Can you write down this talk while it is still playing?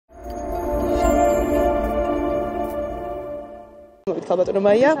ალბათო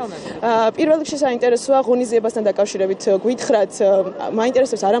მაია. პირველ რიგში საინტერესოა ღონისძიებასთან დაკავშირებით გვითხრათ,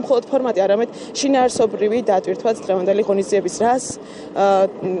 მაინტერესებს არა მხოლოდ ფორმატი, არამედ შინაარსობრივი დატვირთვაც დღევანდელი ღონისძიების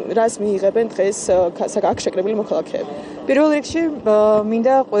რას მიიღებენ დღეს აქ შეკრებილი მოქალაქეები. პირველ რიგში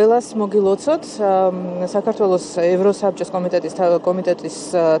მინდა ყველას მოგილოცოთ საქართველოს ევროსაბჭოს კომიტეტის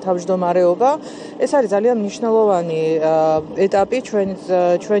თავმჯდომარეობა. ეს არის ძალიან მნიშვნელოვანი ეტაპი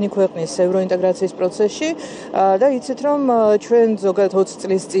ჩვენი ქვეყნის ევროინტეგრაციის პროცესში და იცით რომ ჩვენ ზოგადად 20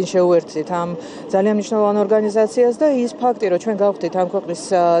 წლის წინ შევუერთდით ამ ძალიან მნიშვნელოვან ორგანიზაციას და ის ფაქტი რომ ჩვენ გავხდით ამ ქვეყნის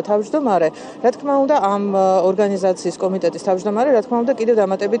თავმჯდომარე, რა თქმა უნდა ამ ორგანიზაციის კომიტეტის თავმჯდომარე, რა თქმა უნდა კიდევ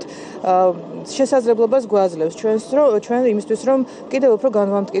დამატებით შესაძლებლობას გვაძლევს ჩვენ იმისთვის რომ კიდევ უფრო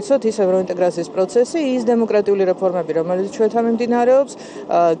განვამტკიცოთ ის ევროინტეგრაციის პროცესი, ის დემოკრატიული რეფორმები, რომელიც ჩვენთან მიმდინარეობს,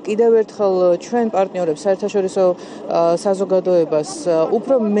 კიდევ ერთხელ ჩვენ პარტნიორებს საერთაშორისო საზოგადოებას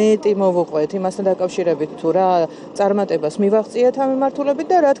უფრო მეტი მოვუყვეთ იმასთან დაკავშირებით თუ რა წარმატებას მივაღწიეთ ამ მიმართულებით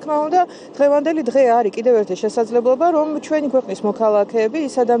და რა თქმა უნდა დღევანდელი დღე არის კიდევ ერთი შესაძლებლობა რომ ჩვენი ქვეყნის მოქალაქეები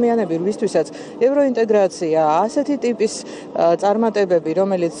ის ადამიანები ვისთვისაც ევროინტეგრაცია ასეთი ტიპის წარმატებები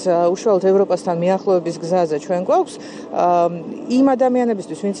რომელიც უშუალოდ ევროპასთან მიახლოების გზაზე ჩვენ გვაქვს იმ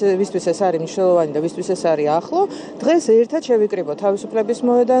ადამიანებისთვის ვისთვის ეს არის მნიშვნელოვანი და ვისთვის ეს არის ახლო დღეს ერთად შევიკრიბოთ თავისუფლების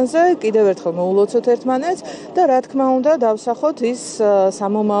მოედანზე კიდევ ერთხელ მოვულოცოთ ერთმანეთს და რა თქმა უნდა დავსახოთ ის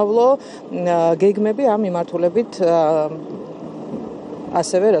სამომავლო გეგმები ამ მიმართულებით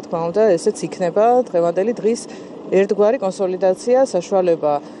ასევე რა თქმა უნდა ესეც იქნება დღევანდელი დღის ერთგვარი კონსოლიდაცია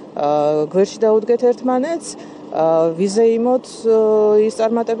საშუალება გვერდში დაუდგეთ ერთმანეთს ვიზეიმოთ ის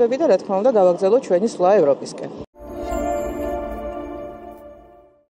წარმატებები და რა თქმა უნდა გავაგრძელოთ ჩვენი სვლა ევროპისკენ